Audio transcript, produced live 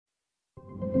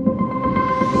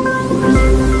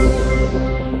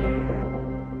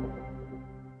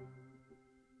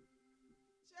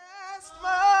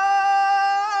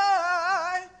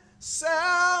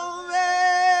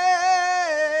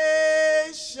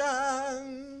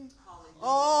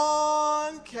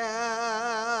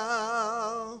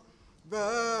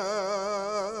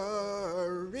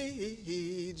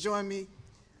Join me.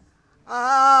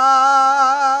 I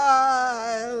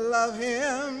love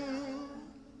him.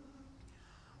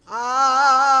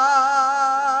 I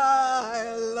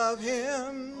love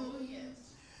him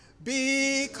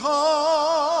because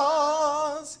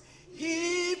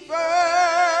he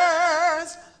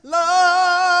first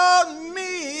loved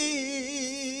me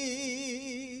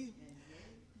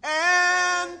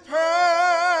and purchased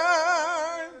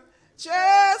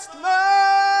my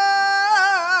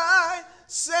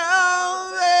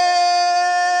salvation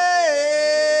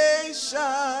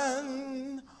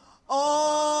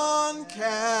on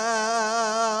Calvary.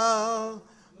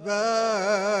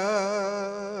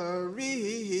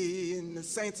 And the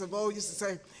saints of old used to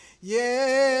say, yes,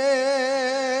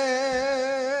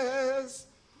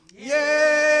 yes,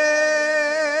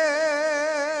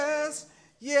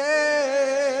 yes,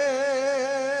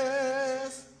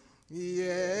 yes,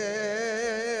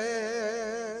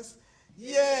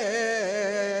 yes,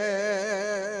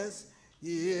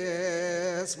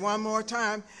 yes. One more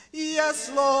time. Yes,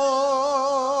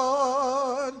 Lord.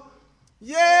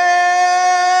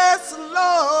 Yes, Lord.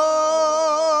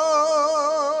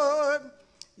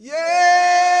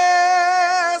 Yes,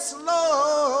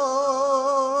 Lord.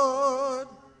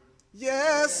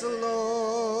 Yes,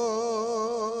 Lord.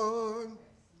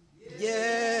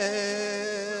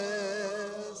 Yes.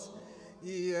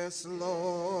 Yes,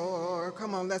 Lord.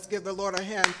 Come on, let's give the Lord a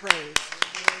hand praise.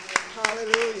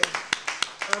 Hallelujah.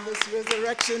 On this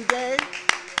resurrection day,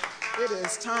 it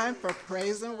is time for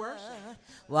praise and worship.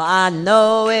 Well, I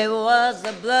know it was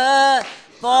the blood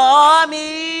for me.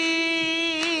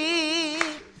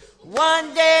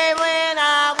 One day when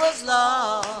I was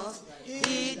lost,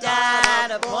 he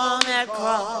died upon that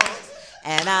cross.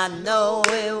 And I know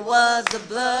it was the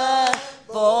blood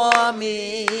for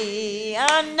me.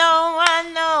 I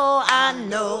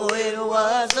know it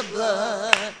was the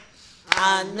blood.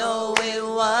 I know it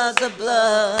was the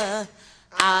blood.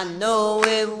 I know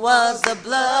it was the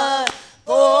blood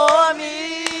for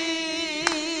me.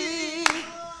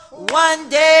 One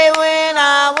day when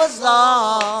I was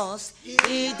lost,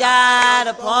 he died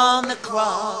upon the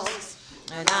cross.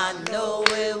 And I know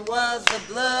it was the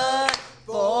blood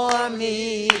for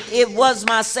me. It was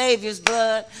my Savior's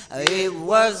blood. It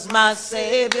was my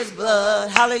Savior's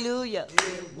blood. Hallelujah.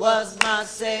 It was my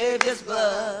Savior's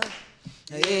blood.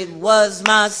 It was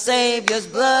my Savior's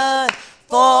blood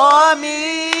for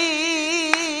me.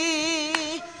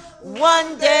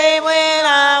 One day when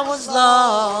I was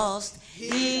lost,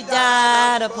 he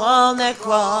died upon that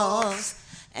cross.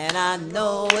 And I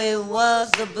know it was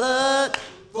the blood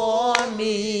for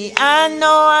me. I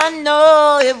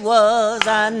know it was.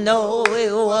 I know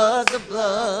it was the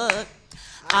blood.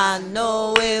 I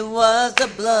know it was the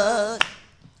blood.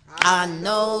 I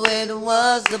know it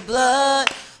was the blood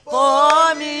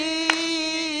for me.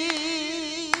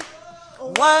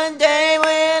 One day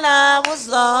when I was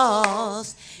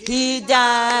lost, he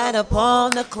died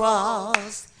upon the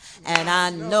cross. And I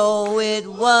know it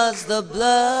was the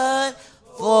blood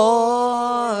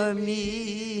for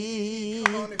me.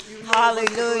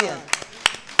 Hallelujah.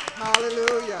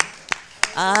 Hallelujah.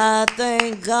 I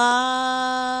thank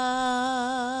God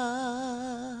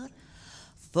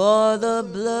for the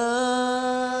blood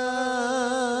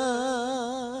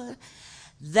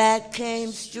that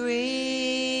came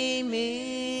streaming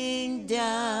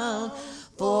down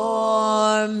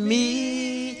for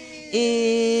me.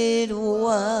 It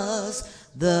was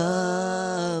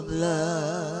the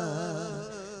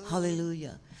blood,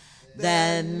 hallelujah,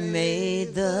 that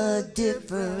made the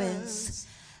difference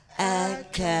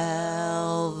at Calvary.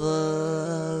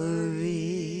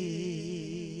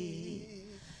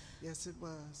 Yes, it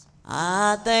was.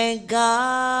 I thank God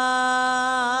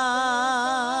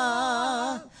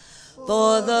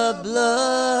for the blood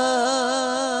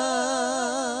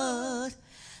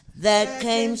that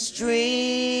came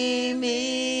streaming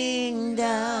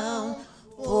down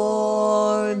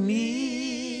for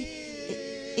me.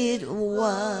 It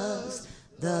was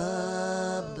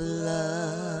the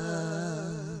blood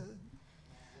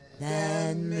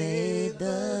that made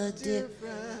the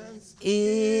difference.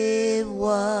 It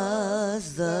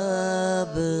was the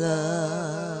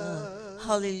blood,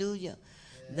 hallelujah,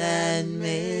 that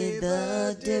made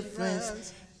the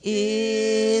difference.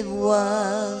 It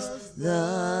was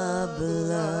the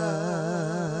blood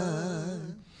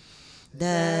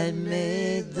that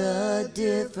made the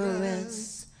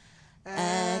difference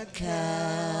at Calvary.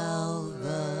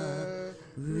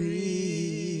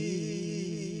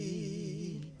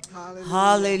 Hallelujah.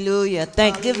 Hallelujah.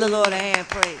 Give the Lord a hand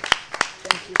praise.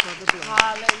 Thank you for the blood.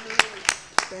 Hallelujah.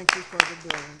 Thank you for the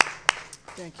blood.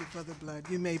 Thank you for the blood.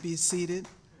 You may be seated.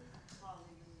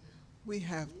 We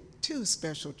have two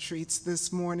special treats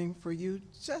this morning for you,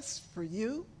 just for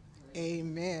you.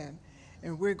 Amen.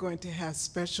 And we're going to have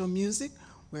special music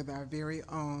with our very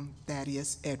own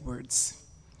Thaddeus Edwards.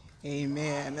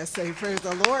 Amen. Let's say praise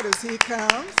the Lord as he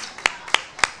comes.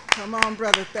 Come on,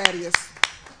 Brother Thaddeus.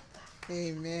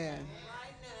 Amen.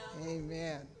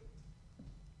 Amen.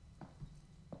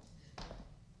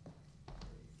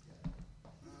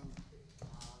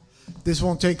 This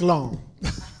won't take long.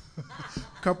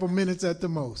 A couple minutes at the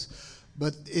most.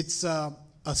 But it's a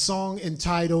song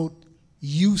entitled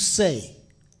You Say,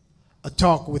 A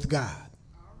Talk with God.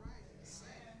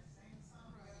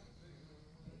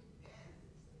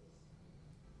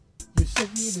 You say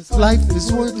this life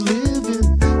is worth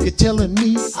living. You're telling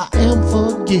me I am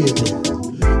forgiven.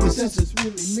 Is that just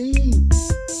really mean?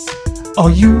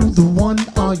 Are you the one?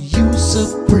 Are you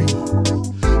supreme?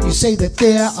 You say that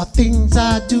there are things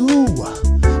I do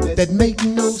that make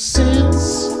no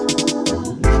sense.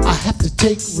 I have to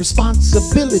take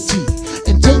responsibility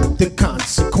and take the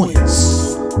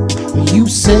consequence. You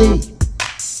say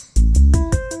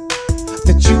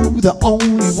that you're the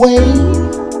only way.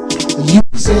 You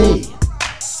say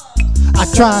I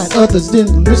tried, others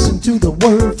didn't listen to the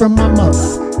word from my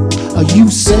mother. You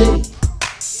say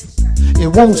it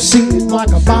won't seem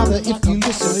like a bother if you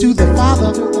listen to the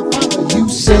Father. You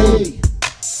say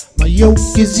my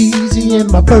yoke is easy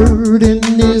and my burden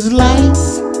is light.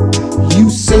 You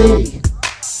say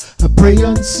I pray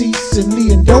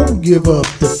unceasingly and don't give up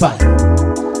the fight.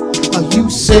 You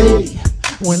say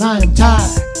when I am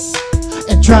tired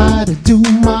and try to do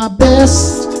my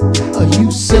best.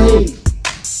 You say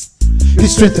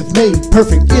His strength is made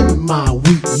perfect in my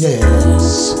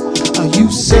weakness. You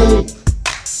say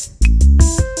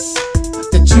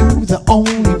that you're the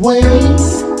only way.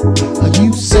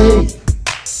 You say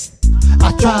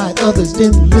I tried, others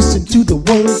didn't listen to the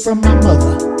word from my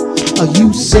mother.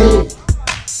 You say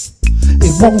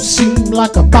it won't seem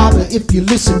like a bother if you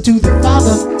listen to the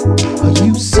Father.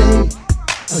 You say,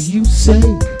 you say,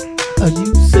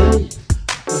 you say,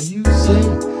 you say.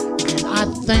 And I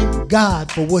thank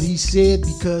God for what He said,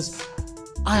 because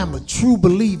I am a true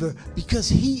believer, because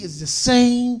He is the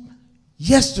same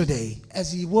yesterday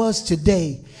as He was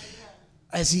today,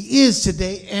 as He is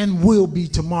today and will be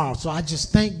tomorrow. So I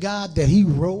just thank God that He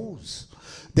rose,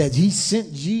 that He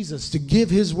sent Jesus to give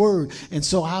His word. And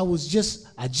so I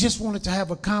just wanted to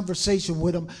have a conversation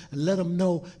with Him and let Him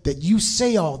know that you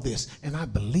say all this and I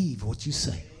believe what you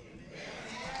say.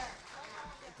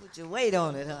 Put your weight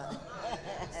on it, huh?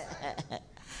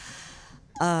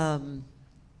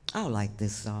 I like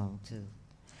this song too,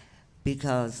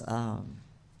 because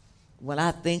when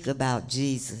I think about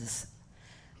Jesus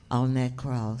on that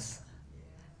cross,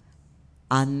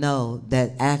 I know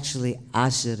that actually I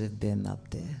should have been up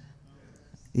there.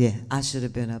 Yeah, I should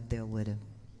have been up there with Him.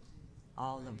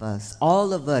 All of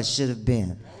us should have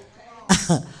been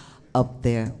up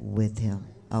there with Him,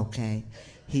 okay?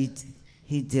 He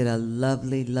did a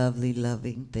lovely, lovely,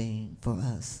 loving thing for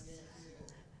us.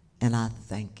 And I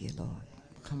thank you, Lord.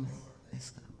 Come on, let's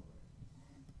go.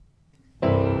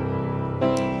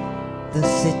 The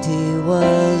city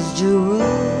was Jerusalem.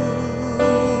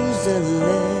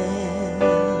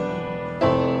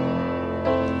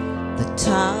 The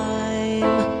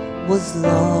time was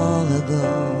long ago.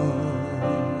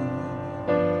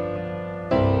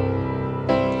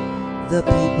 The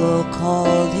people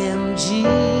called Him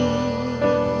Jesus.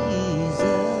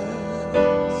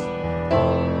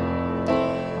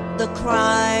 The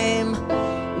crime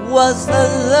was the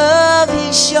love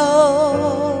He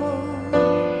showed.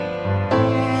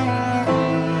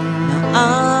 Now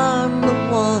I'm the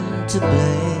one to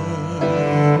blame.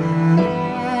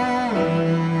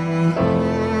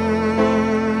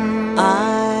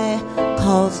 I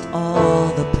caused all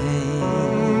the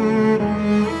pain.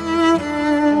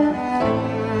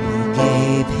 He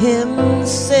gave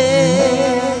Himself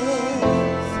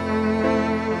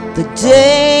the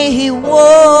day He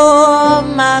wore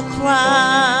my crown.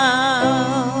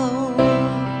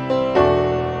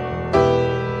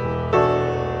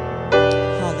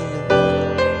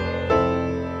 Hallelujah.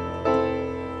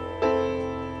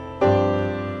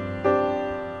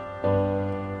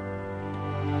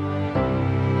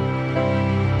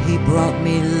 He brought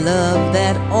me love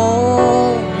that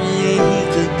only He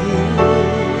could give.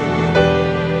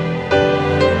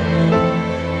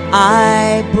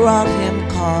 I brought Him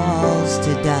cause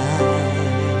to die.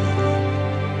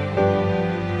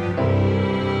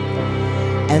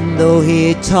 And though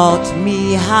He taught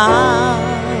me how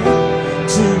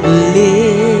to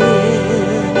live,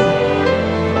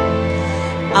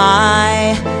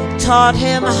 I taught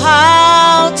Him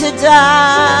how to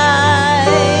die.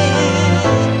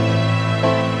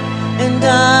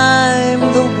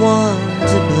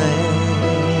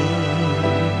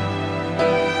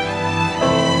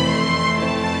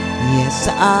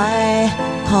 Yes, I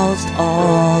caused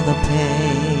all the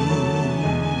pain.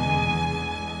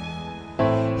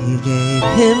 He gave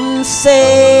himself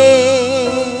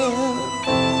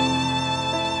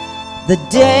the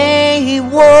day he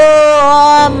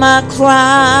wore my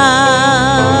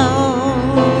crown.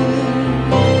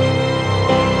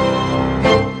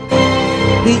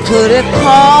 He could have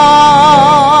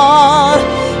called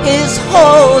his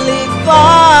holy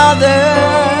Father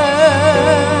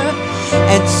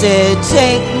and said,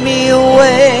 take me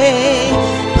away,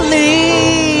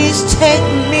 please take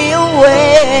me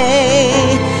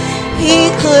away. He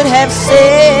could have said,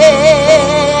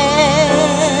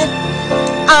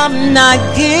 I'm not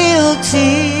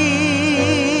guilty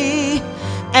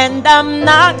and I'm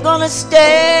not gonna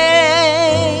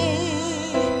stay.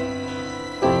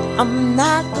 I'm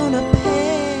not gonna pay.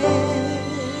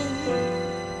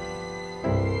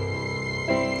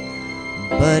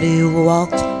 But he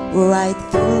walked right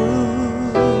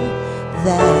through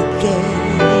that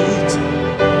gate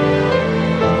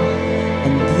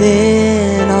and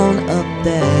then on up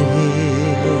that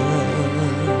hill.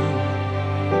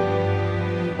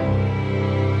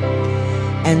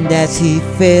 And as he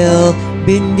fell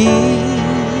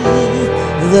beneath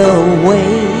the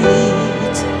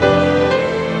weight,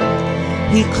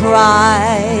 he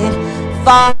cried,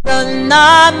 Father,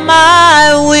 not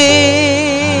my will,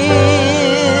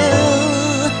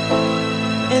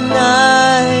 and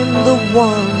I'm the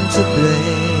one to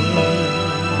blame.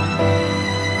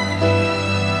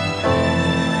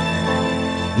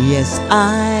 Yes,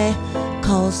 I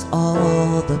caused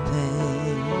all the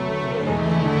pain.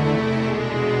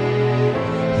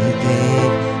 He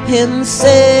gave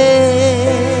himself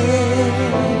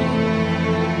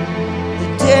the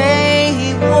day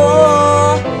he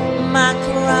wore my crown.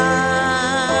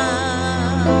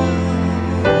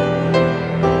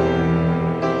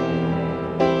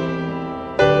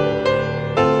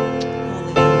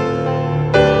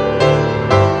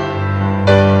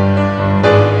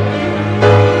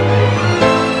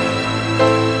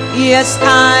 Yes,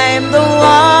 I'm the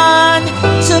one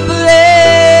to blame.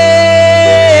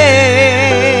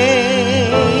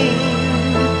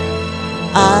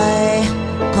 I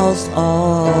caused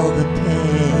all the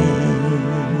pain.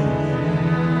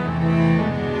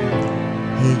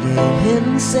 He gave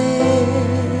himself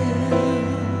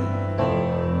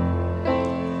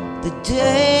the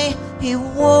day he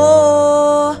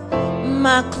wore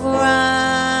my crown.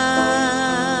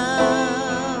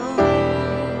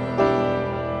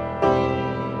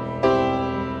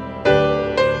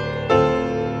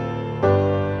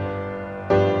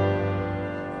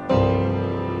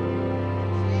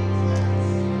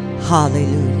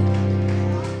 Hallelujah.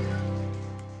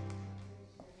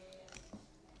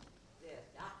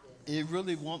 It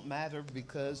really won't matter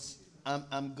because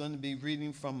I'm going to be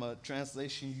reading from a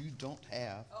translation you don't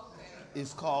have. Okay.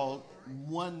 It's called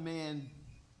One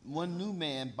New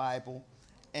Man Bible,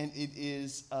 and it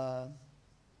is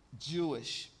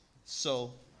Jewish.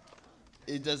 So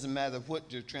it doesn't matter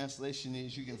what your translation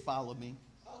is, you can follow me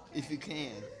if you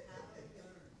can.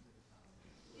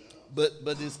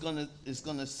 But it's gonna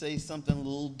say something a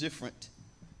little different.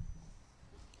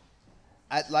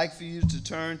 I'd like for you to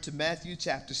turn to Matthew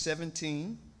chapter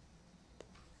 17.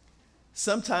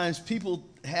 Sometimes people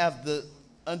have the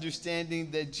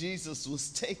understanding that Jesus was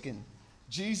taken.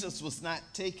 Jesus was not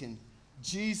taken.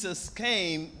 Jesus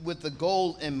came with a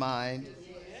goal in mind,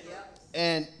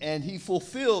 and he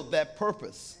fulfilled that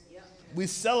purpose. We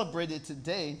celebrate it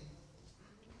today,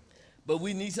 but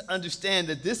we need to understand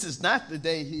that this is not the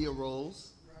day he arose.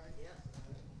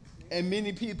 And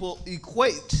many people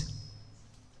equate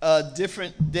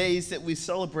different days that we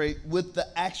celebrate with the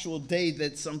actual day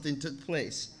that something took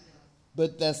place.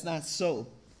 But that's not so.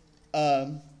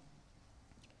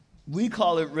 We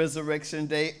call it Resurrection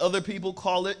Day. Other people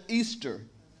call it Easter.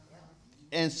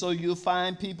 And so you'll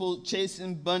find people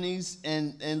chasing bunnies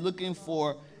and looking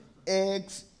for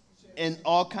eggs and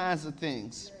all kinds of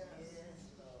things.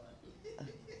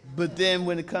 But then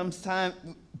when it comes time,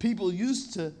 people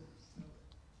used to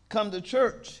come to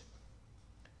church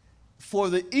for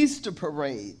the Easter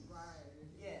parade.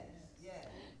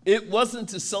 It wasn't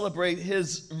to celebrate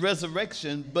his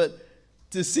resurrection, but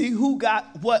to see who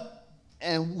got what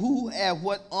and who had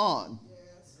what on.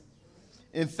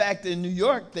 In fact, in New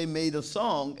York, they made a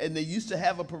song, and they used to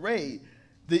have a parade,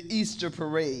 the Easter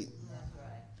parade.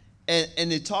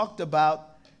 And it talked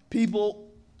about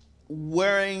people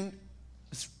wearing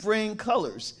spring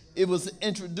colors. It was an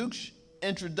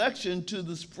introduction to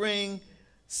the spring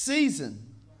season.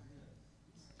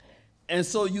 And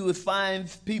so you would find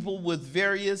people with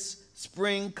various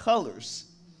spring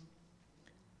colors.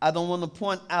 I don't want to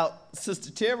point out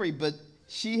Sister Terry, but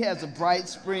she has a bright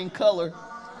spring color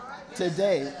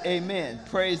today. Amen.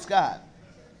 Praise God.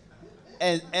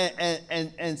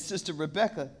 And Sister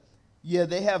Rebecca, yeah,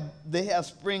 they have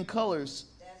spring colors.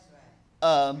 That's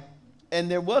right. And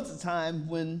there was a time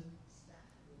when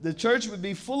the church would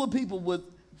be full of people with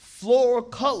floral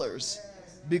colors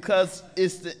because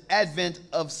it's the advent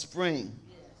of spring.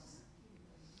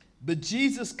 But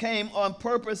Jesus came on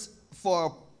purpose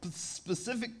for a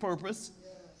specific purpose.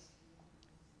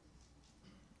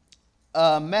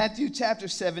 Matthew chapter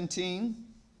 17,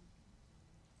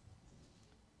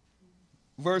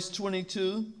 verse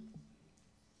 22.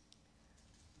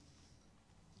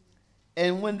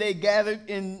 And when they gathered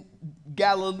in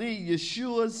Galilee,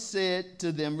 Yeshua said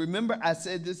to them, remember I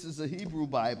said this is a Hebrew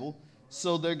Bible,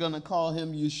 so they're going to call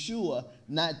him Yeshua,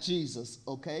 not Jesus,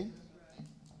 okay?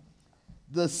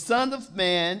 The Son of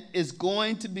Man is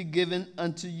going to be given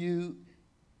unto you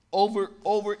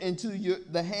over into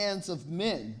the hands of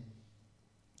men,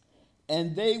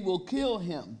 and they will kill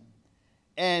him.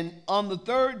 And on the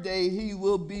third day he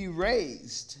will be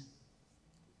raised.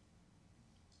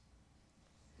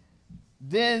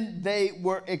 Then they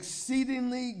were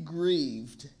exceedingly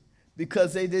grieved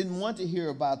because they didn't want to hear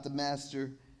about the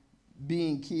master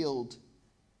being killed.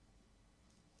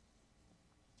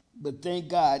 But thank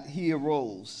God he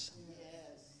arose. Yes.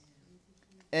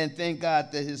 And thank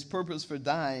God that his purpose for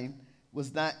dying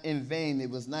was not in vain. It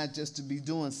was not just to be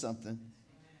doing something.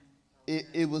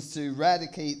 It was to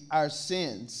eradicate our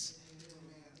sins.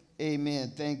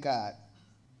 Amen. Thank God.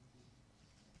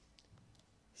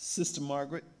 Sister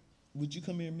Margaret, would you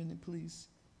come here a minute, please?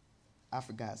 I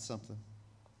forgot something.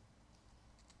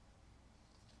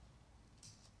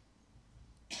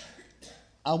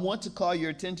 I want to call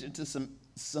your attention to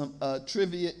some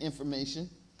trivia information.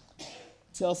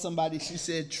 Tell somebody she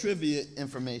said trivia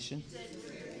information.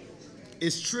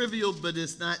 It's trivial, but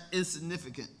it's not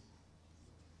insignificant.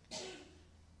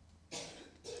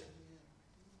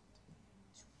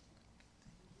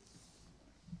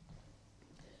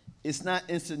 It's not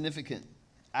insignificant.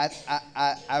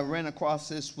 I ran across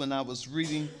this when I was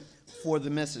reading for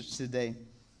the message today,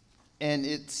 and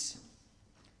it's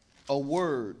a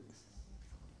word.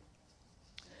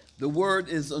 The word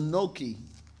is Anoki.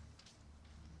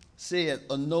 Say it,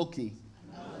 Anoki.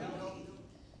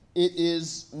 It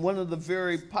is one of the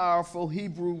very powerful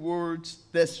Hebrew words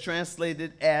that's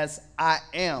translated as I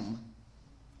am.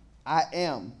 I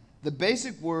am. The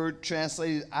basic word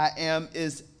translated I am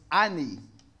is ani.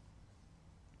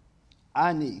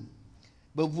 Ani.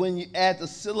 But when you add the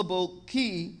syllable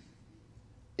ki,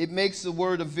 it makes the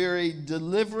word a very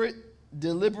deliberate,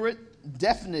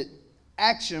 definite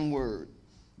action word,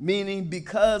 meaning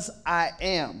because I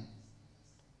am.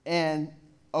 And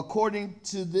according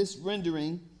to this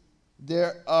rendering,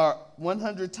 there are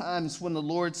 100 times when the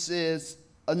Lord says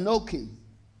Anoki,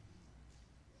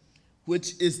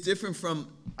 which is different from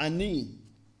ani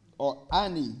or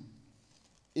ani.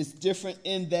 It's different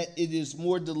in that it is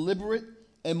more deliberate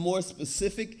and more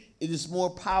specific. It is more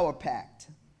power-packed.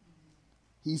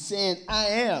 He's saying, I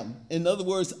am. In other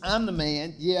words, I'm the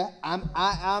man. Yeah, I'm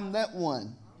that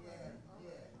one.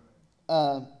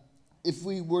 If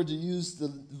we were to use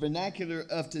the vernacular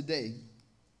of today.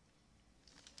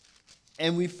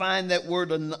 And we find that word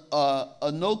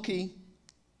Anoki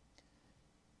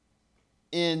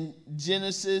in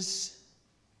Genesis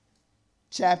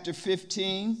chapter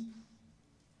 15.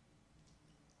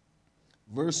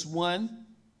 Verse 1,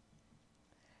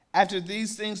 after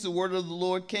these things, the word of the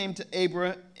Lord came to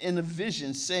Abram in a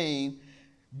vision, saying,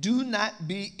 do not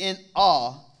be in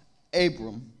awe,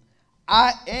 Abram.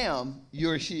 I am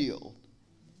your shield,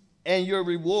 and your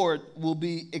reward will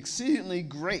be exceedingly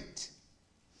great.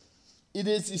 It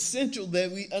is essential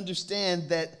that we understand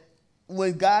that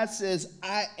when God says,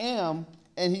 I am,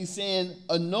 and he's saying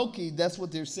Anoki, that's what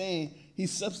they're saying. He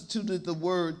substituted the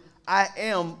word I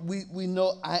am. We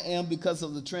know I am because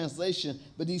of the translation,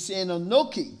 but he's saying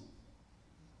Anoki.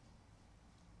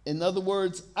 In other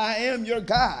words, I am your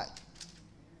God.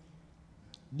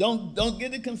 Don't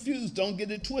get it confused. Don't get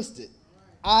it twisted.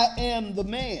 I am the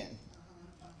man.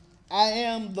 I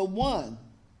am the one.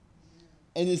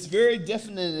 And it's very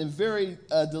definite and very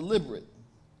deliberate.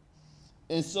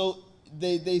 And so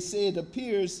they say it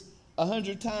appears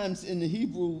 100 times in the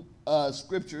Hebrew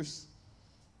scriptures.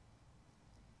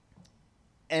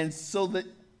 And so that,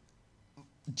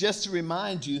 just to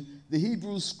remind you, the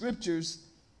Hebrew scriptures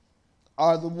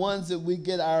are the ones that we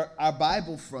get our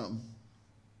Bible from,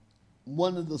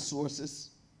 one of the sources.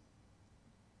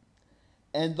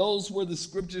 And those were the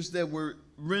scriptures that were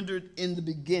rendered in the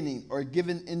beginning or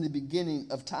given in the beginning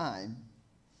of time.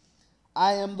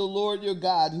 I am the Lord your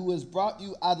God who has brought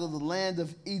you out of the land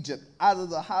of Egypt, out of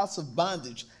the house of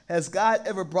bondage. Has God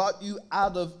ever brought you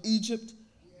out of Egypt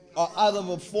or out of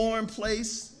a foreign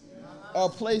place or a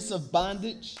place of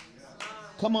bondage?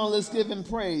 Come on, let's give him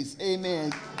praise.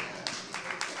 Amen.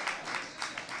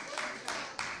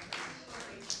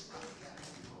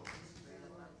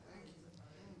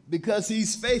 Because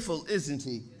he's faithful, isn't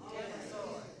he?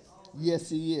 Yes,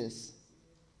 he is.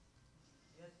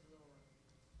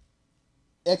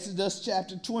 Exodus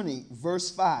chapter 20,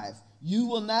 verse 5. You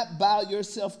will not bow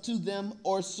yourself to them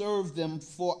or serve them,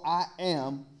 for I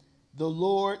am the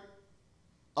Lord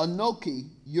Anoki,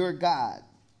 your God,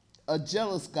 a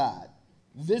jealous God,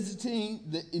 visiting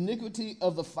the iniquity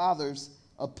of the fathers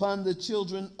upon the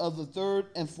children of the third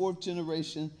and fourth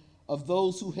generation of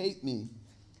those who hate me,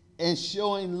 and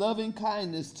showing loving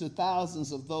kindness to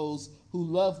thousands of those who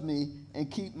love me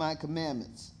and keep my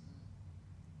commandments.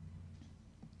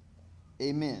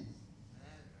 Amen.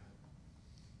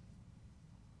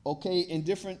 Okay, in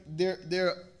different,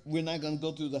 we're not going to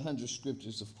go through the 100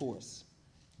 scriptures, of course.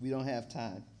 We don't have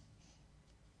time.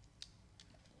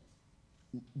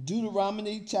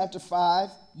 Deuteronomy chapter 5,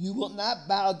 you will not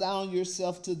bow down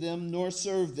yourself to them nor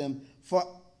serve them, for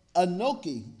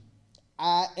Anoki,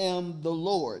 I am the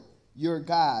Lord, your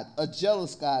God, a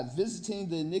jealous God, visiting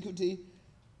the iniquity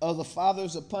of the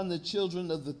fathers upon the children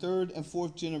of the third and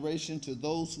fourth generation to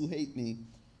those who hate me,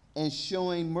 and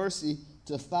showing mercy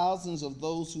to thousands of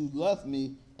those who love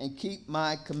me and keep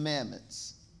my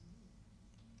commandments.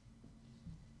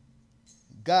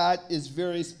 God is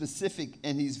very specific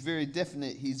and he's very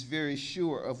definite. He's very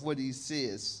sure of what he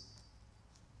says.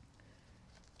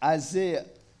 Isaiah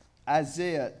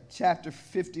chapter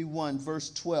 51, verse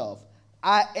 12.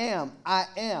 I am,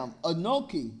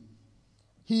 Anoki,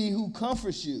 he who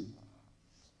comforts you.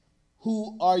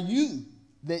 Who are you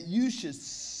that you should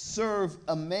serve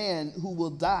a man who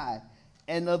will die,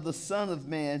 and of the Son of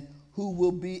Man who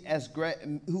will be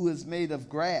who is made of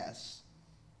grass?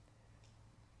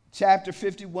 Chapter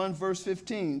 51, verse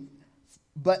 15.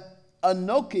 But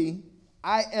Anoki,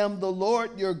 I am the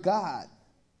Lord your God.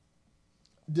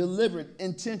 Deliberate,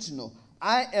 intentional.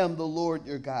 I am the Lord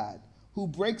your God, who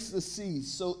breaks the sea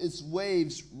so its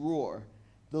waves roar.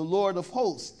 The Lord of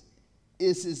hosts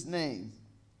is his name.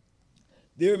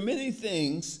 There are many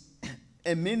things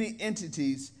and many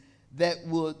entities that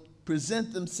would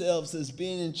present themselves as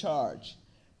being in charge.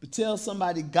 But tell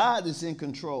somebody God is in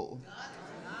control.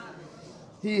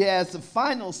 He has the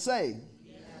final say.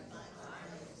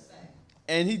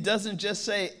 And he doesn't just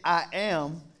say, I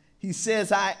am. He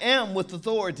says, I am, with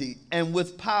authority and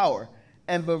with power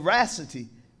and veracity.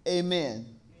 Amen.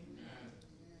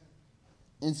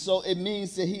 And so it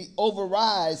means that he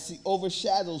overrides, he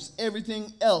overshadows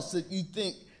everything else that you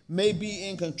think may be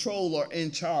in control or in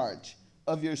charge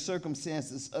of your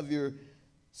circumstances, of your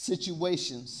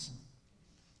situations.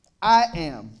 I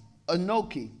am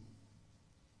Anoki.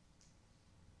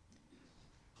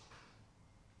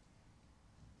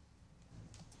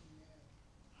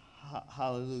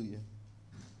 Hallelujah.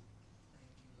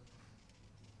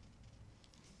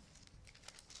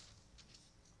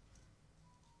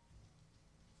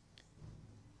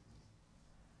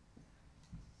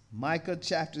 Micah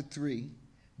chapter 3.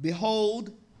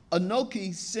 Behold,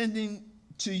 Anoki sending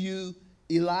to you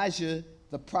Elijah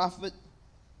the prophet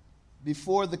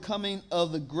before the coming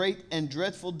of the great and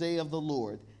dreadful day of the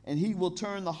Lord. And he will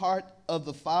turn the heart of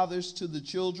the fathers to the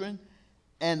children,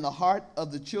 and the heart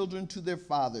of the children to their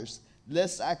fathers,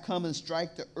 lest I come and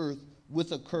strike the earth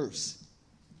with a curse.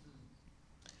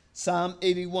 Psalm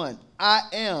 81. I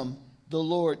am the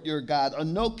Lord your God,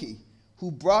 Anoki,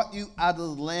 who brought you out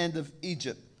of the land of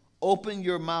Egypt. Open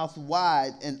your mouth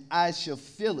wide, and I shall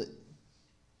fill it.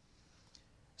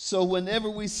 So whenever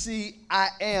we see I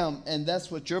am, and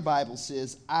that's what your Bible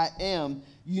says, I am,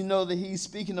 you know that he's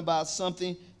speaking about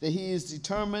something that he is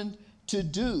determined to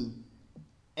do.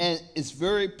 And it's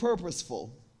very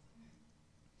purposeful.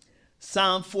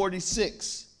 Psalm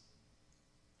 46,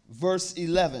 verse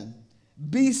 11.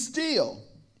 Be still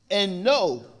and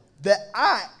know that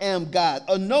I am God,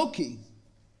 Anoki.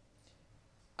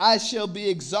 I shall be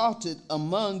exalted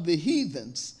among the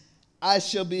heathens. I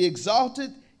shall be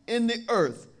exalted in the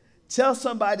earth. Tell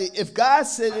somebody, if God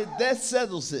said it, that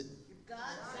settles it.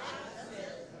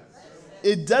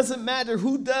 It doesn't matter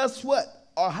who does what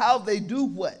or how they do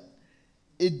what.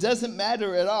 It doesn't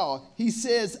matter at all. He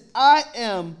says, I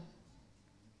am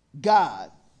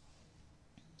God.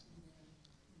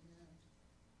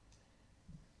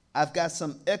 I've got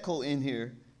some echo in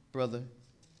here, brother.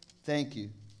 Thank you.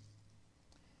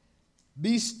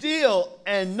 Be still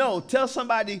and know. Tell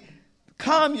somebody,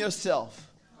 calm yourself.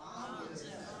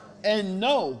 and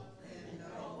know.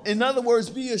 In other words,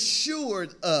 be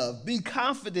assured of, be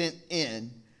confident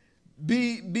in,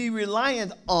 be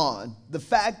reliant on the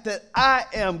fact that I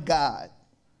am God.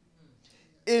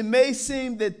 It may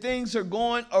seem that things are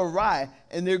going awry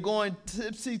and they're going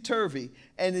tipsy-turvy,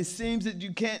 and it seems that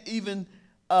you can't even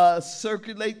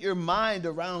circulate your mind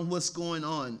around what's going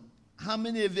on. How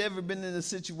many have ever been in a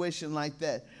situation like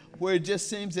that where it just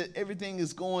seems that everything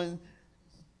is going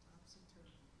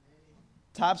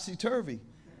topsy-turvy?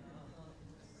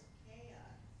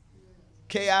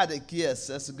 Chaotic, yes,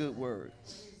 that's a good word.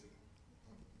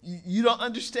 You don't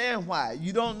understand why.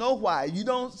 You don't know why. You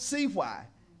don't see why.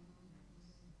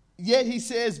 Yet he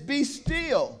says, be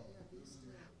still.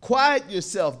 Quiet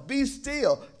yourself. Be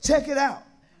still. Check it out.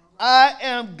 I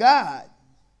am God.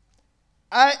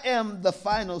 I am the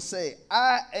final say.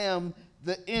 I am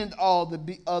the end all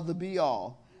of the be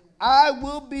all. I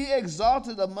will be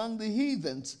exalted among the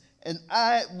heathens, and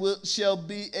shall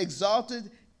be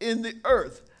exalted in the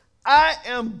earth. I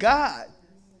am God.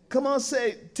 Come on,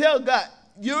 tell God,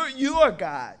 you are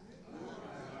God.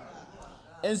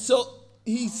 And so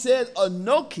he said,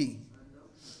 Anoki.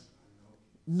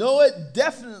 Know it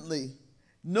definitely.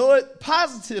 Know it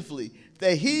positively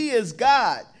that he is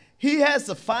God. He has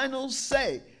the final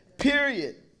say,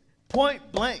 period, point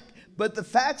blank. But the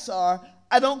facts are,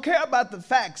 I don't care about the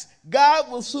facts.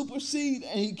 God will supersede,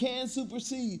 and he can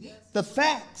supersede the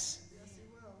facts.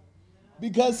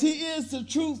 Because he is the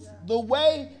truth, the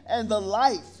way, and the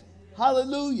life.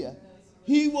 Hallelujah.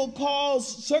 He will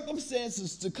cause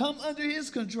circumstances to come under his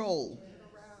control.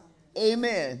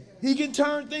 Amen. He can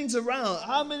turn things around.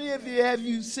 How many of you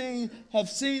have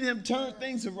seen him turn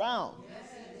things around?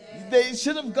 They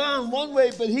should have gone one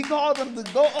way, but he called them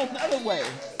to go another way.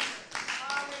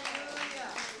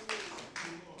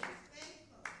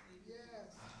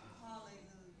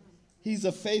 He's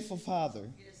a faithful Father.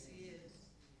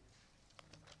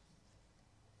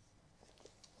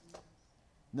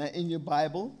 Now, in your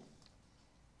Bible,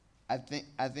 I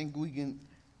think we can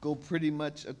go pretty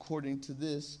much according to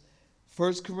this.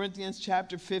 1 Corinthians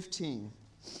chapter 15.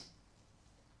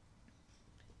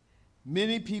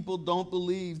 Many people don't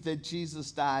believe that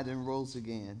Jesus died and rose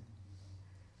again.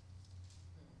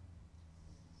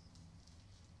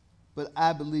 But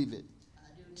I believe it.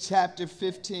 Chapter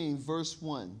 15, verse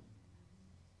 1.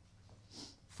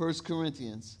 1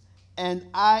 Corinthians. And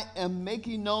I am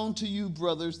making known to you,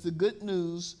 brothers, the good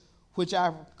news which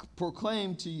I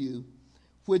proclaimed to you,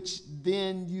 which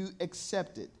then you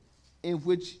accepted, in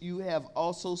which you have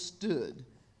also stood,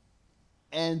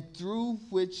 and through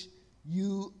which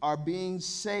you are being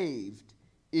saved,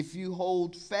 if you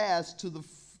hold fast to the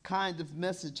kind of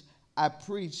message I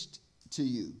preached to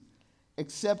you,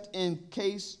 except in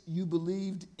case you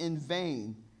believed in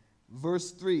vain.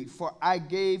 Verse 3, for I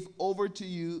gave over to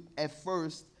you at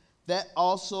first that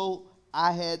also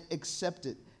I had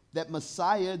accepted, that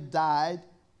Messiah died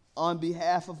on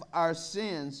behalf of our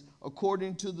sins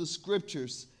according to the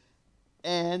scriptures.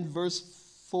 And verse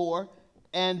 4,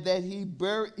 and that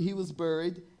he was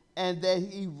buried, and that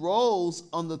he rose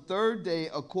on the third day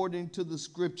according to the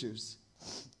scriptures,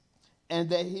 and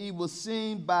that he was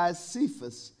seen by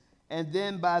Cephas, and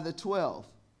then by the 12.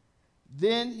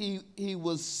 Then he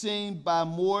was seen by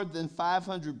more than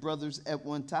 500 brothers at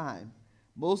one time,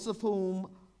 most of whom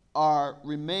are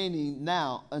remaining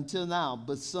now until now,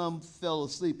 but some fell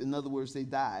asleep. In other words, they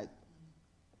died.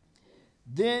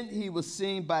 Then he was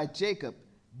seen by Jacob,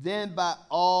 then by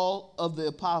all of the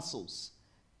apostles.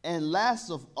 And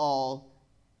last of all,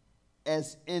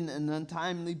 as in an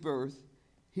untimely birth,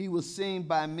 he was seen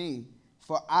by me,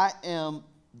 for I am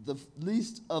the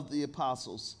least of the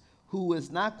apostles, who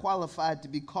is not qualified to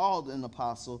be called an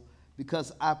apostle,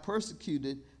 because I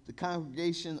persecuted the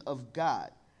congregation of God.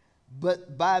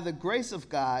 But by the grace of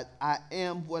God, I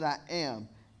am what I am,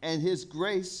 and his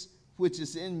grace which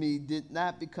is in me did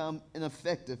not become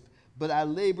ineffective, but I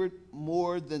labored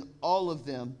more than all of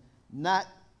them, not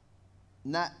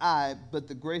I, but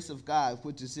the grace of God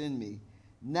which is in me.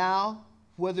 Now,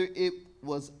 whether it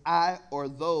was I or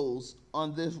those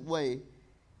on this way,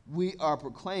 we are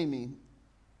proclaiming,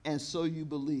 and so you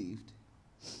believed.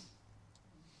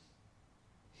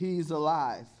 He's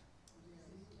alive.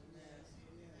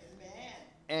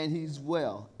 And he's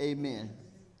well. Amen.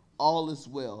 All is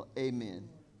well. Amen.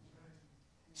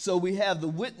 So we have the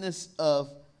witness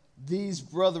of these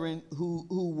brethren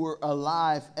who were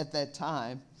alive at that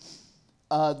time.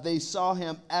 They saw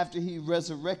him after he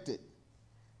resurrected.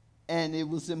 And it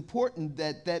was important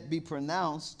that that be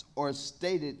pronounced or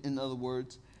stated, in other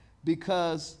words,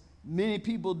 because many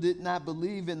people did not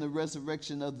believe in the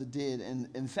resurrection of the dead. And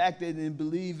in fact, they didn't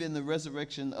believe in the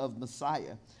resurrection of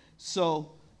Messiah.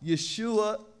 So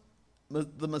Yeshua,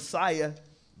 the Messiah,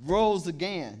 rose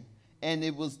again, and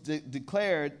it was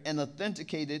declared and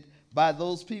authenticated by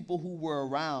those people who were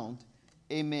around,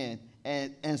 amen,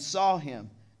 and saw him.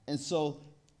 And so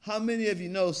how many of you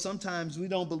know sometimes we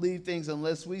don't believe things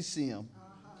unless we see them?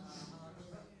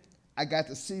 I got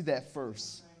to see that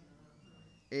first,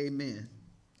 amen,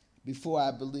 before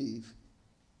I believe.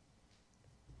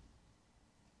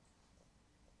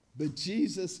 But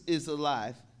Jesus is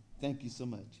alive. Thank you so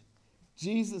much.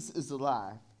 Jesus is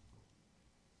alive.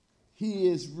 He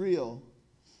is real.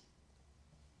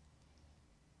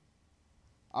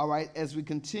 All right, as we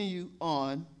continue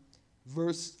on,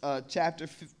 chapter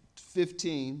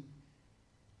 15,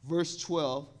 verse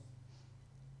 12.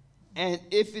 And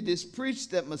if it is preached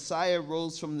that Messiah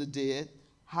rose from the dead,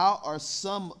 how are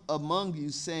some among you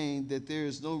saying that there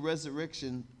is no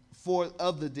resurrection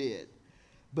of the dead?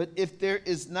 But if there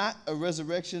is not a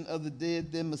resurrection of the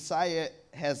dead, then Messiah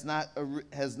has not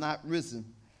risen.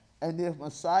 And if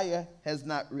Messiah has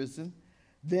not risen,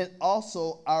 then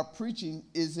also our preaching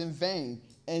is in vain,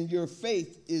 and your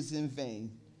faith is in vain.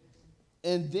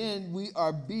 And then we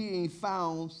are being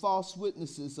found false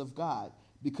witnesses of God,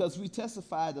 because we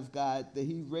testified of God that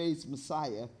he raised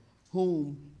Messiah,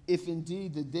 whom, if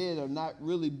indeed the dead are not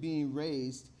really being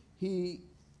raised, he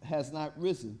has not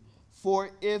risen. For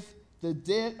if the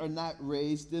dead are not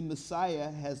raised, then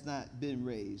Messiah has not been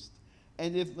raised.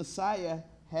 And if Messiah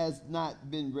has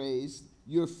not been raised,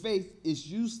 your faith is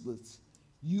useless.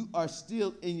 You are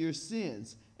still in your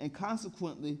sins, and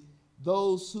consequently,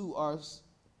 those who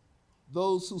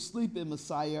sleep in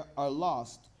Messiah are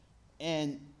lost.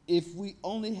 And if we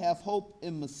only have hope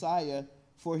in Messiah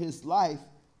for his life,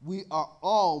 we are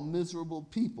all miserable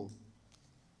people.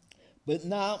 But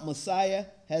now Messiah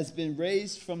has been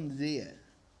raised from the dead.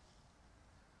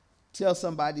 Tell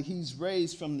somebody, he's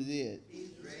raised from the dead.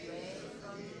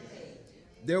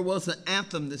 There was an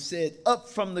anthem that said, up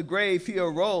from the grave he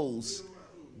arose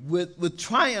with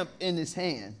triumph in his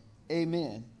hand.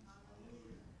 Amen.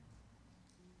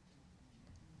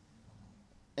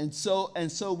 And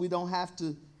so we don't have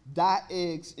to dye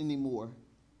eggs anymore.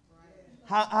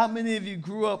 How many of you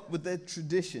grew up with that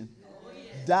tradition?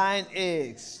 Dyeing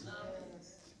eggs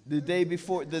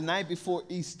the night before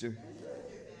Easter.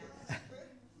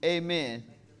 Amen.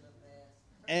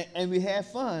 And we had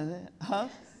fun, huh?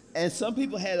 And some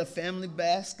people had a family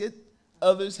basket.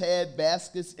 Others had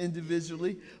baskets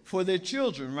individually for their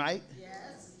children, right?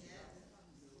 Yes.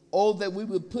 Oh, that we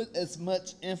would put as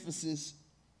much emphasis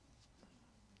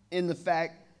in the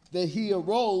fact that he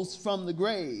arose from the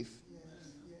grave. Yes,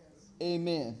 yes.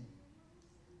 Amen.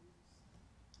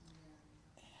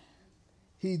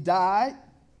 He died,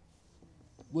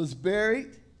 was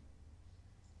buried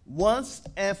once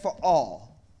and for all.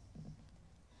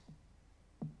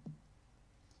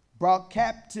 Brought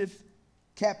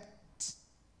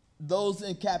those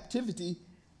in captivity,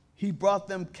 he brought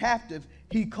them captive.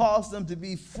 He caused them to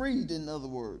be freed, in other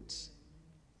words.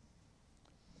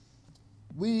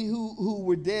 We who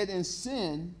were dead in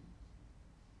sin,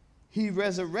 he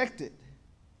resurrected.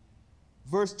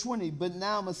 Verse 20, but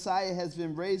now Messiah has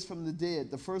been raised from the dead,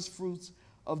 the first fruits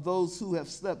of those who have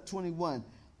slept. 21,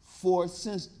 for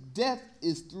since death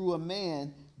is through a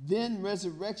man, then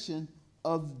resurrection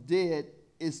of dead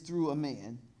is through a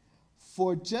man.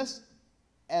 For just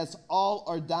as all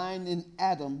are dying in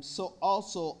Adam, so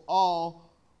also all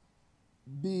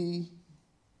be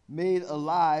made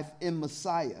alive in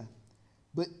Messiah,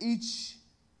 but each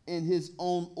in his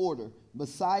own order.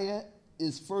 Messiah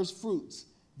is first fruits,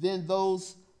 then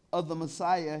those of the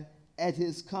Messiah at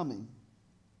his coming.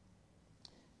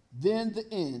 Then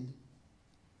the end.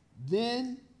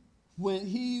 Then when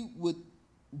he would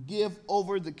give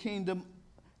over the kingdom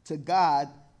to God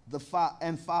the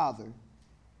Father,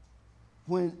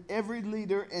 when every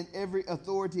leader and every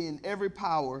authority and every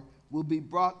power will be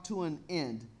brought to an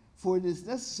end. For it is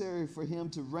necessary for him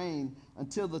to reign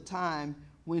until the time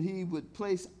when he would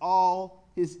place all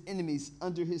his enemies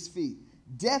under his feet.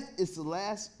 Death is the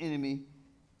last enemy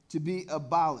to be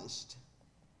abolished.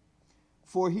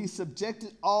 For he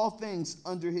subjected all things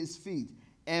under his feet.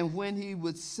 And when he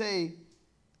would say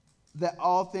that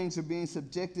all things are being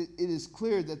subjected, it is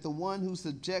clear that the one who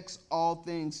subjects all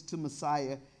things to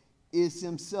Messiah is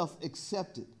himself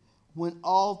accepted. When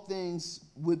all things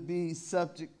would be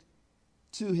subject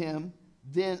to him,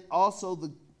 then also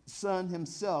the Son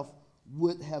himself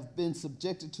would have been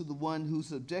subjected to the one who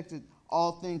subjected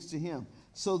all things to him,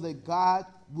 so that God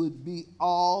would be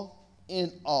all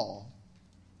in all.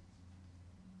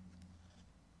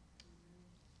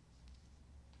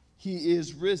 He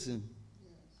is risen.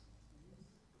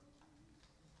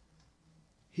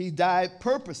 He died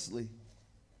purposely.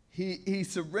 He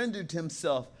surrendered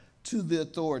himself to the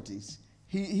authorities.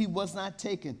 He was not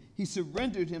taken. He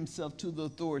surrendered himself to the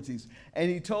authorities. And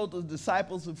he told the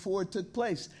disciples before it took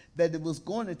place that it was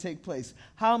going to take place.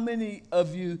 How many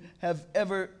of you have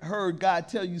ever heard God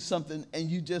tell you something and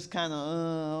you just kind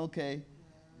of, okay,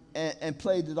 and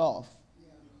played it off?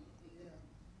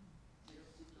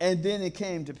 And then it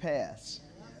came to pass.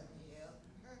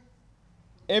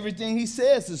 Everything he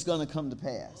says is going to come to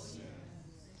pass.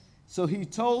 So he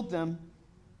told them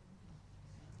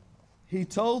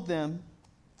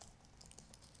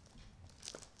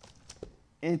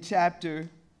in chapter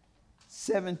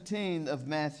 17 of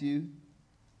Matthew,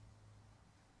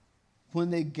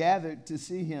 when they gathered to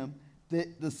see him,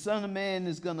 that the Son of Man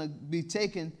is going to be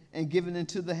taken and given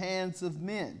into the hands of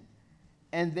men,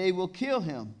 and they will kill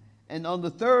him. And on the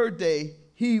third day,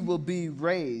 he will be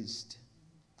raised.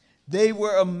 They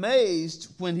were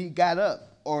amazed when he got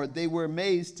up, or they were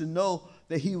amazed to know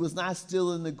that he was not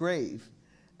still in the grave.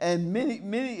 And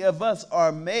many of us are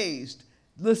amazed.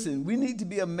 Listen, we need to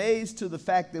be amazed to the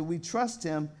fact that we trust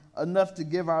him enough to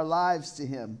give our lives to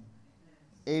him.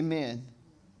 Amen.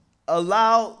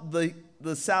 Allow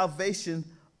the salvation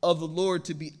of the Lord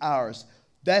to be ours.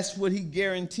 That's what he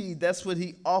guaranteed. That's what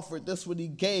he offered. That's what he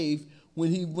gave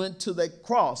when he went to that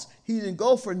cross. He didn't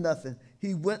go for nothing.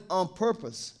 He went on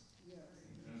purpose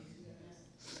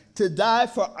to die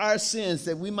for our sins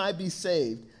that we might be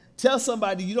saved. Tell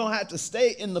somebody you don't have to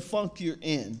stay in the funk you're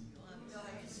in.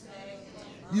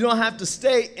 You don't have to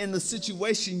stay in the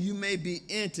situation you may be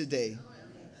in today.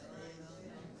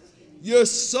 Your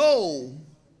soul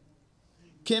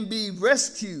can be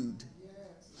rescued.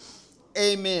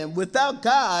 Amen. Without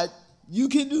God, you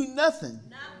can do nothing.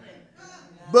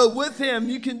 But with him,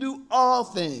 you can do all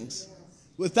things.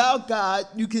 Without God,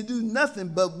 you can do nothing.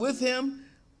 But with him,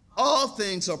 all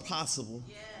things are possible.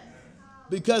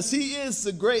 Because he is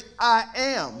the great I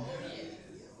am.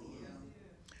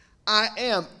 I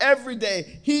am. Every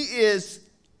day, he is,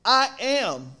 I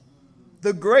am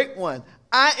the great one.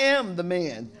 I am the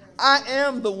man. I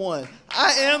am the one.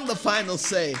 I am the final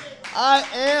say. I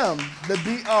am the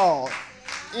be all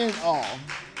in all.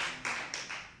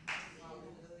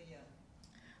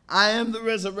 I am the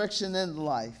resurrection and the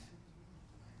life.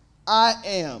 I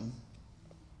am.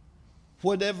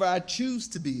 Whatever I choose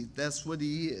to be, that's what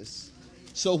he is.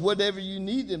 So whatever you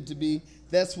need him to be,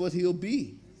 that's what he'll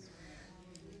be.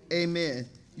 Amen.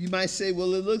 You might say,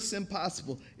 well, it looks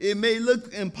impossible. It may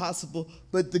look impossible,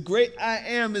 but the great I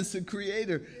am is the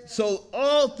creator. So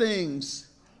all things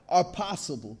are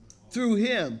possible through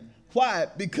him. Why?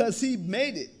 Because he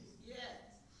made it.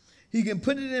 He can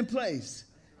put it in place.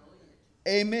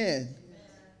 Amen.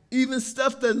 Even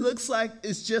stuff that looks like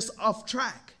it's just off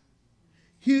track,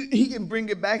 he can bring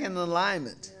it back in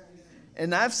alignment.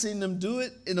 And I've seen them do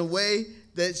it in a way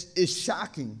that is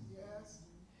shocking.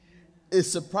 It's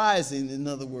surprising, in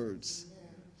other words.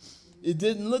 It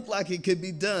didn't look like it could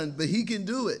be done, but he can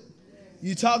do it.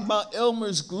 You talk about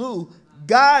Elmer's glue.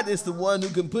 God is the one who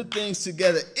can put things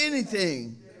together.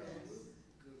 Anything.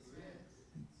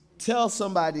 Tell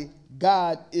somebody,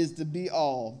 God is the be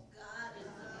all.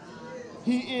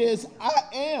 He is I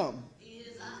am.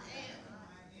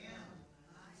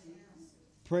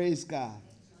 Praise God.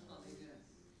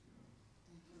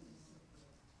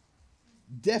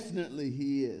 Definitely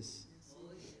he is.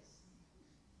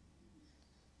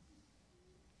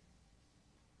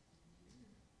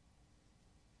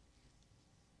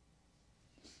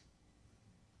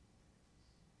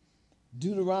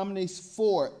 Deuteronomy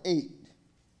 4:8.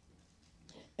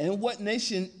 And what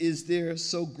nation is there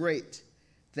so great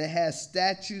that has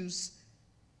statutes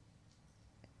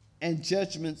and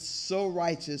judgments so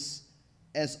righteous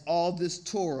as all this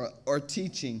Torah or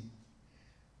teaching,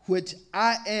 which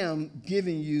I am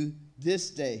giving you this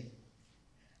day?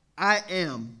 I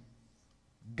am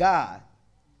God.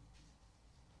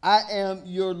 I am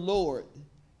your Lord,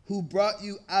 who brought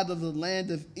you out of the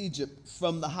land of Egypt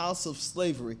from the house of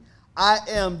slavery. I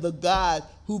am the God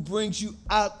who brings you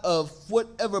out of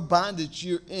whatever bondage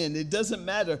you're in. It doesn't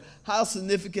matter how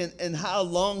significant and how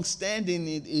long-standing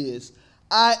it is.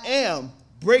 I am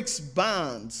breaks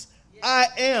bonds. I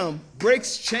am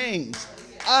breaks chains.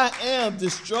 I am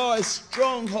destroys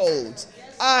strongholds.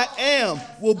 I am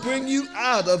will bring you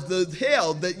out of the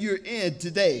hell that you're in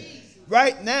today.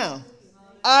 Right now,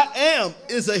 I am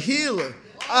is a healer.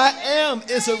 I am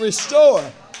is a restorer.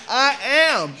 I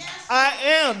am.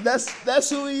 That's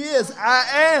who he is. I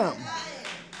am.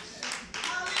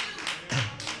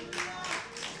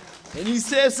 And he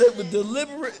says that with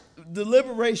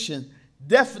deliberation,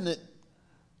 definite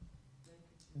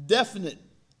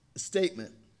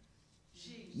statement.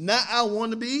 Not I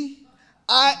want to be.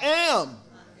 I am.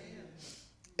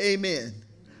 Amen.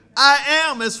 I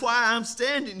am is why I'm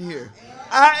standing here.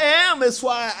 I am is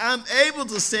why I'm able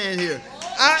to stand here.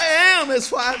 I am is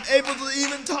why I'm able to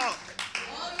even talk.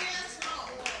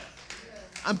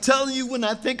 I'm telling you, when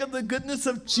I think of the goodness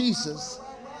of Jesus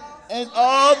and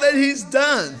all that he's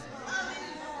done,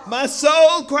 my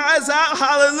soul cries out,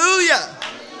 hallelujah.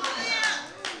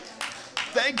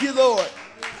 Thank you, Lord.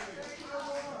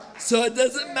 So it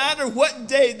doesn't matter what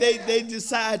day they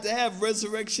decide to have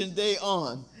Resurrection Day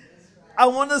on. I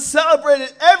want to celebrate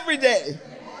it every day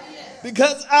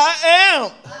because I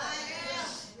am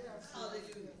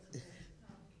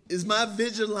is my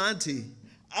vigilante.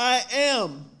 I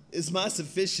am is my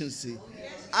sufficiency.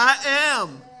 I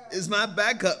am is my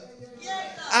backup.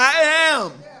 I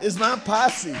am is my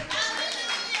posse.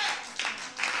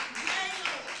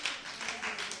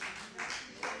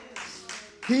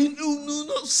 He who knew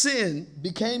no sin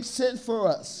became sin for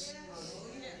us.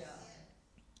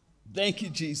 Thank you,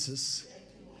 Jesus,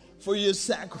 for your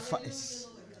sacrifice.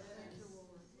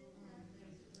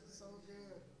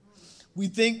 We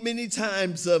think many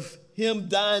times of him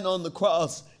dying on the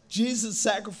cross. Jesus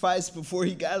sacrificed before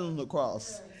he got on the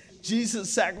cross. Jesus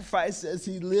sacrificed as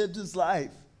he lived his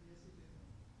life.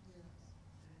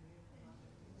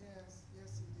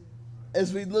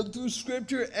 As we look through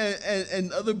scripture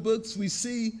and other books, we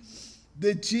see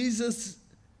that Jesus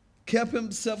kept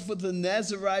himself with a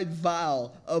Nazarite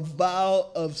vow, a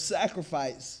vow of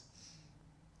sacrifice,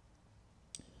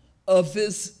 of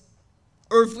his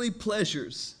earthly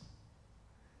pleasures.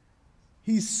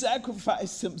 He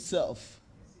sacrificed himself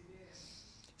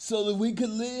so that we could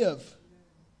live.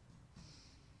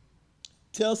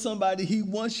 Tell somebody he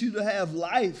wants you to have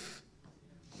life.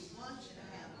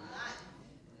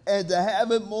 And to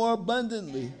have it more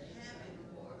abundantly.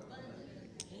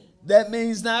 That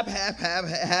means not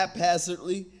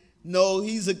haphazardly. No,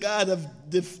 he's a God of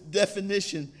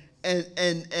definition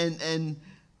and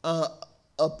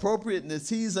appropriateness.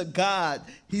 He's a God.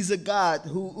 He's a God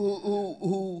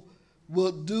who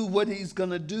will do what he's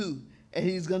going to do. And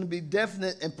he's going to be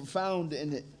definite and profound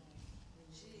in it.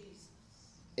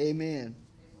 Amen.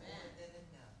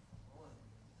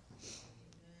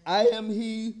 I am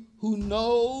he who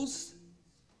knows,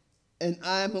 and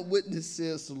I am a witness,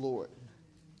 says the Lord.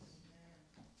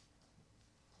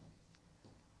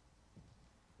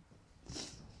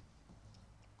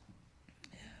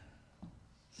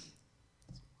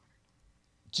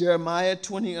 Jeremiah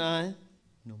 29.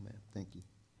 No, ma'am. Thank you.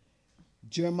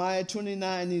 Jeremiah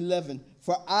 29:11.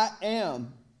 For I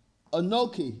am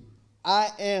Anoki. I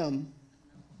am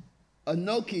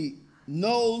Anoki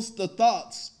knows the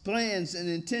thoughts, plans, and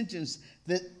intentions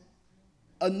that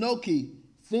Anoki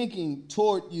thinking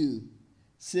toward you,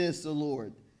 says the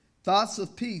Lord. Thoughts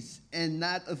of peace and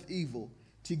not of evil,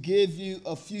 to give you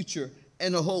a future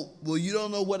and a hope. Well, you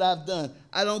don't know what I've done.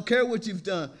 I don't care what you've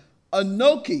done.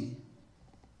 Anoki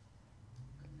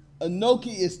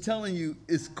is telling you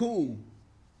it's cool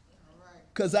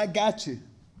because I got you.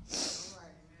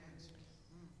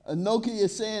 Anoki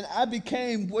is saying, I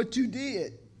became what you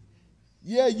did.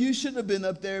 Yeah, you should have been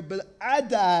up there, but I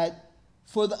died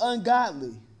for the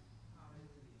ungodly.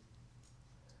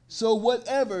 So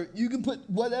whatever, you can put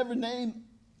whatever name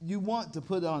you want to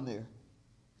put on there.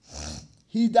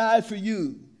 He died for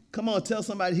you. Come on, tell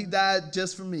somebody, he died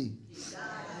just for me.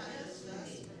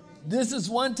 This is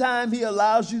one time he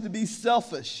allows you to be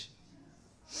selfish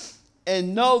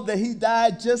and know that he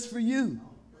died just for you.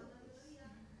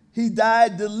 He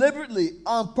died deliberately,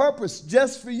 on purpose,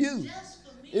 just for you.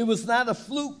 It was not a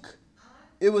fluke.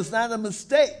 It was not a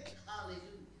mistake.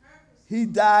 He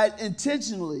died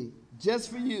intentionally, just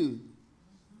for you.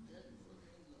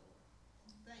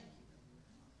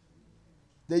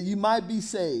 That you might be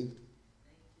saved.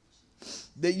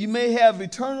 That you may have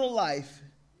eternal life.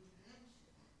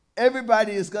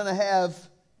 Everybody is going to have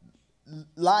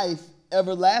life,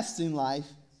 everlasting life,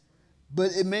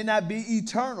 but it may not be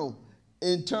eternal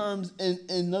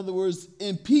in other words,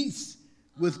 in peace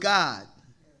with God.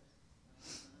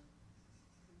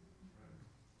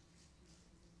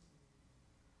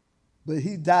 But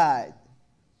he died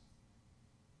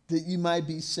that you might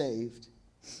be saved.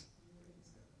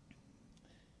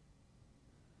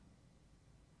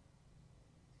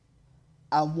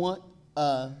 I want,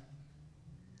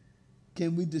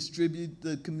 can we distribute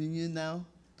the communion now?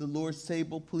 The Lord's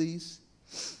table, please.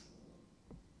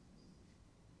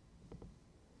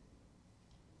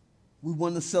 We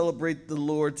want to celebrate the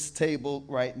Lord's table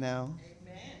right now.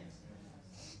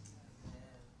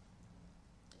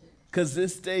 Because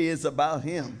this day is about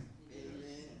him.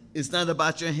 It's not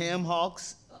about your ham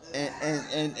hocks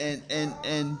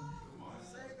and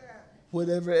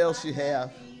whatever else you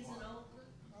have.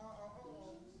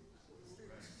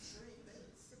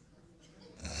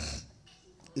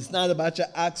 It's not about your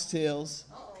oxtails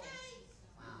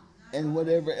and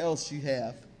whatever else you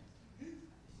have.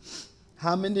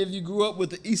 How many of you grew up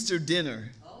with the Easter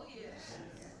dinner?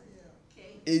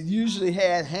 It usually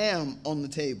had ham on the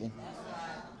table.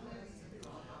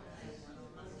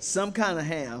 Some kind of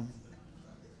ham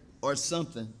or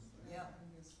something.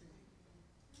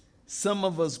 Some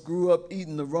of us grew up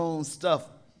eating the wrong stuff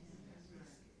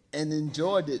and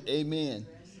enjoyed it. Amen.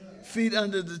 Feet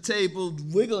under the table,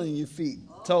 wiggling your feet,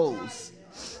 toes.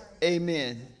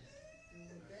 Amen.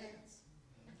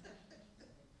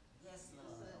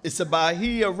 It's about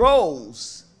he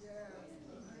arose.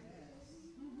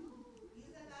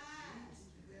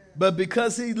 But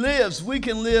because he lives, we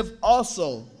can live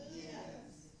also.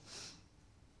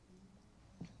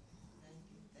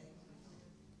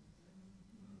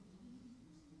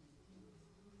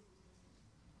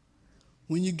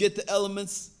 When you get the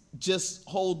elements, just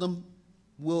hold them.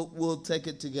 We'll take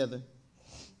it together.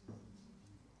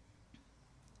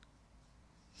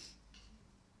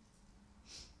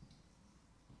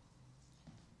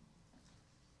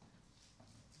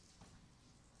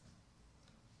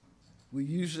 We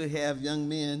usually have young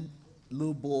men,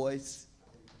 little boys,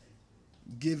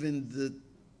 giving the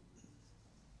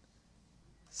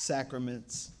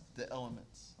sacraments, the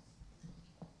elements.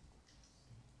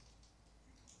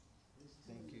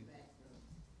 Thank you.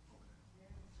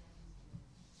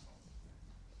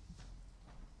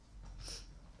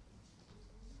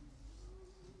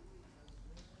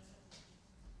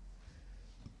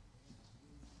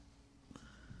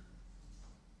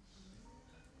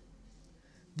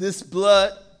 This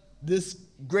blood, this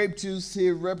grape juice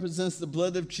here represents the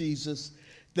blood of Jesus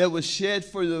that was shed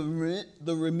for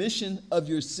the remission of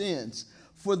your sins,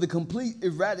 for the complete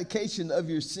eradication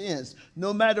of your sins.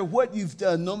 No matter what you've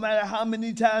done, no matter how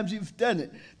many times you've done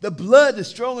it, the blood is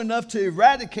strong enough to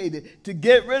eradicate it, to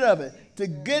get rid of it, to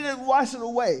get it, wash it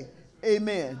away.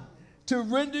 Amen. To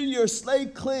render your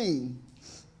slate clean.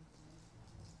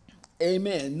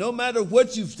 Amen. No matter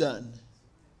what you've done.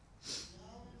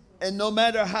 And no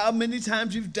matter how many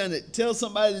times you've done it, tell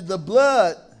somebody the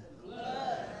blood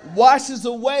washes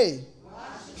away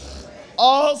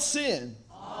all sin.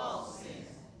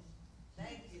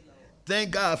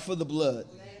 Thank God for the blood.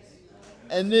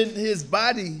 And then his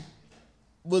body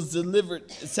was delivered,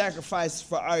 sacrificed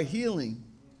for our healing.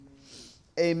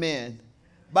 Amen.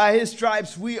 By his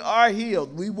stripes we are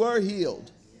healed. We were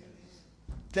healed.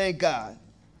 Thank God.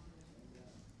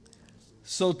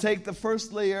 So take the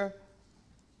first layer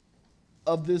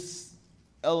of this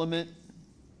element.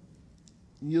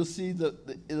 You'll see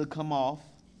it'll come off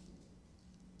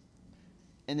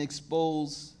and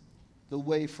expose the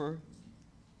wafer.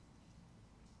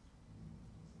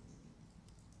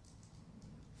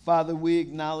 Father, we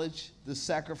acknowledge the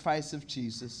sacrifice of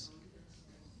Jesus.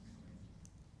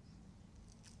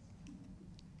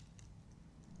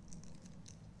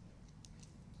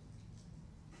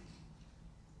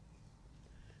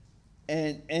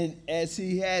 And as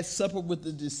he had supper with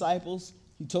the disciples,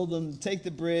 he told them to take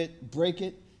the bread, break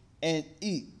it, and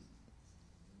eat.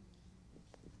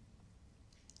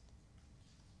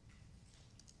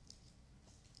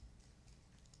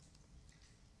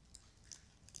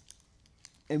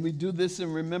 And we do this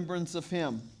in remembrance of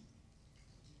him.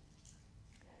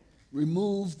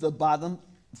 Remove the bottom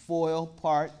foil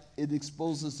part. It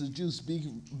exposes the juice.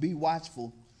 Be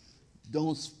watchful.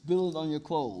 Don't spill it on your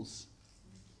clothes.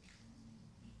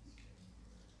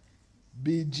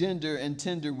 Be gender and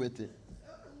tender with it.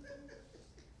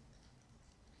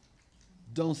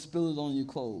 Don't spill it on your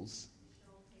clothes.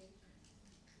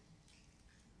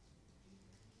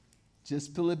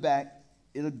 Just pull it back.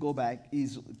 It'll go back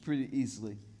easily, pretty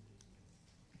easily.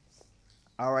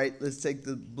 All right, let's take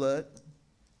the blood.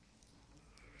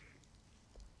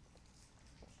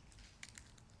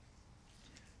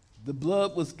 The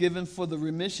blood was given for the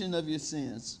remission of your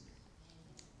sins,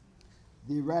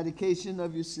 the eradication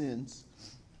of your sins.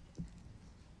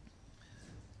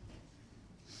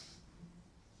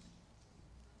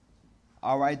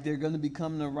 All right, they're going to be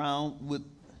coming around with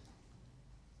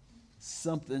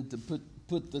something to put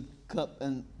the cup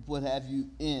and what have you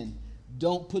in.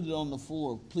 Don't put it on the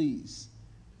floor, please.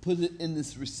 Put it in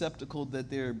this receptacle that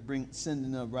they're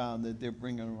sending around, that they're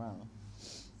bringing around.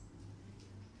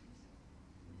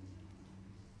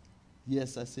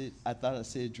 Yes, I thought I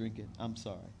said drink it. I'm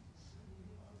sorry.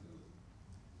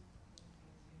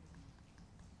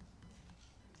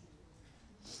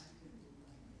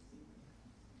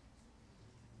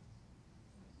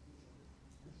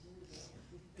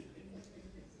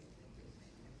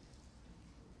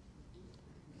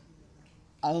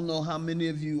 I don't know how many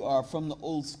of you are from the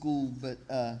old school, but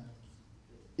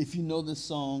if you know this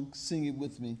song, sing it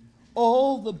with me.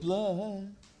 All the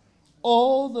blood,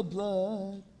 all the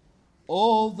blood,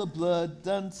 all the blood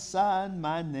done sign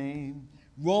my name.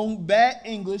 Wrong, bad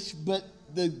English, but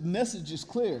the message is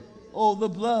clear. All the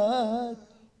blood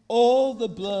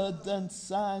done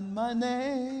sign my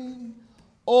name.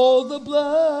 All the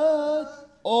blood,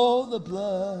 all the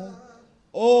blood,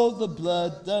 all the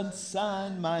blood done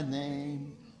sign my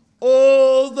name.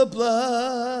 All the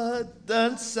blood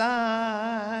done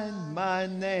sign my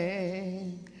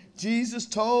name. Jesus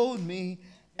told me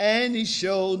and he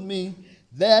showed me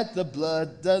that the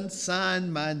blood done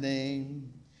sign my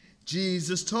name.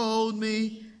 Jesus told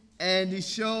me and he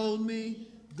showed me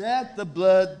that the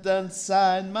blood done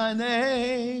sign my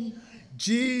name.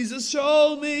 Jesus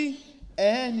showed me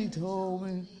and he told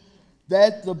me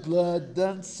that the blood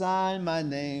done sign my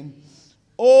name.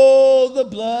 Oh, the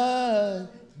blood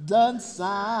done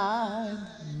sign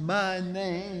my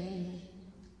name.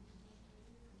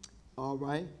 All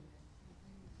right.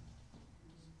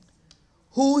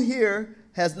 Who here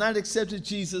has not accepted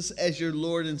Jesus as your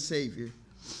Lord and Savior?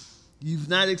 You've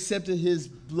not accepted his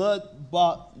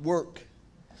blood-bought work.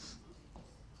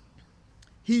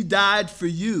 He died for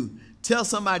you. Tell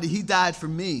somebody, he died for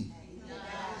me.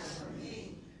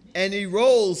 And he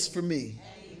rose for me.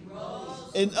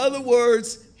 In other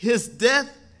words, his death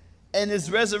and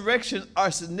his resurrection are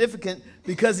significant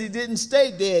because he didn't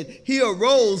stay dead. He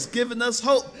arose, giving us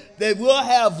hope that we'll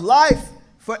have life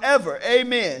forever.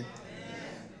 Amen.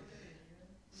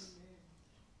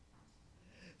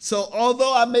 So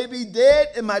although I may be dead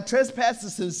in my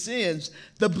trespasses and sins,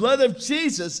 the blood of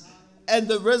Jesus and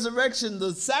the resurrection,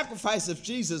 the sacrifice of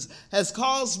Jesus has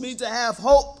caused me to have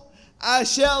hope. I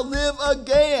shall live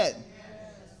again.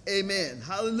 Amen.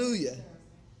 Hallelujah.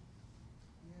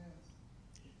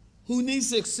 Who needs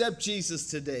to accept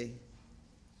Jesus today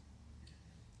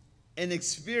and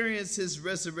experience his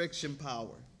resurrection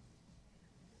power?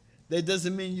 That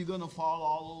doesn't mean you're going to fall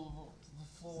all over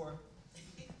the floor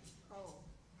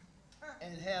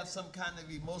and have some kind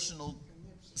of emotional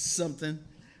something.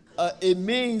 It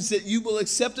means that you will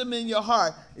accept him in your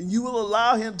heart and you will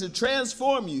allow him to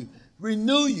transform you,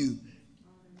 renew you,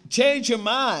 change your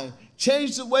mind,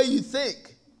 change the way you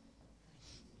think,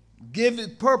 give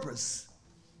it purpose.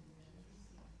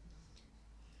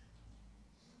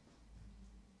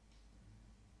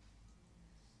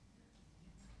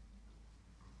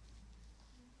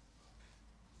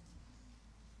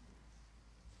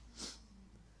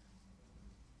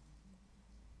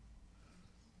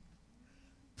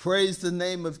 Praise the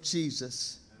name of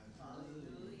Jesus.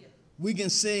 Hallelujah. We can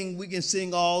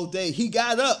sing all day. He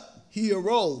got up, he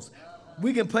arose.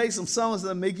 We can play some songs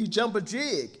that make you jump a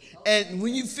jig. And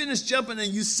when you finish jumping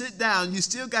and you sit down, you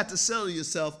still got to settle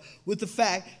yourself with the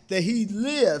fact that he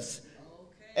lives.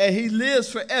 And he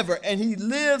lives forever. And he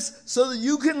lives so that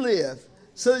you can live,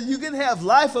 so that you can have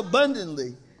life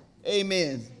abundantly.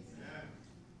 Amen.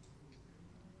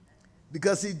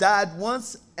 Because he died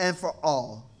once and for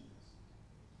all.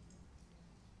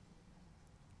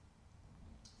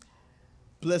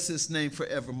 Bless his name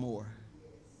forevermore.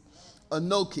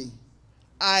 Anoki,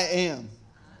 I am.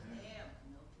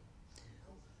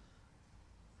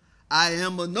 I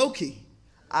am Anoki.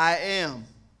 I am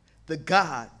the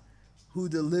God who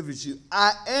delivers you.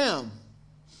 I am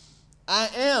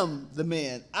the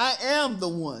man. I am the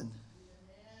one.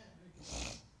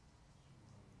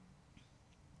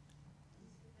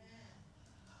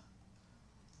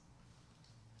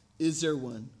 Is there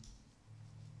one?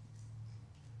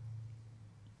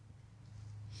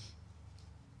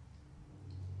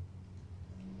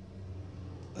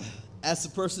 Ask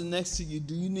the person next to you,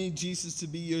 do you need Jesus to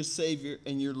be your Savior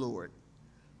and your Lord?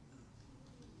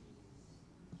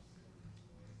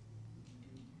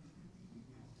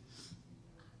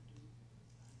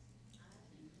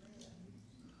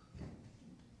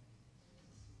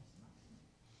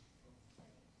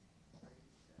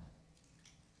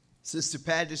 Sister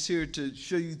Pat is here to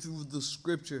show you through the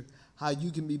scripture how you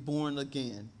can be born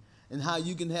again and how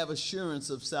you can have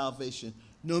assurance of salvation.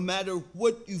 No matter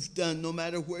what you've done, no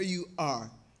matter where you are,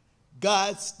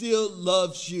 God still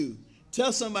loves you.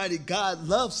 Tell somebody, God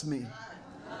loves me.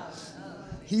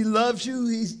 He loves you.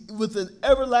 He's with an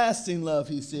everlasting love,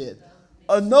 he said.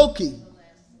 Anoki,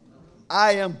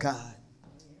 I am God.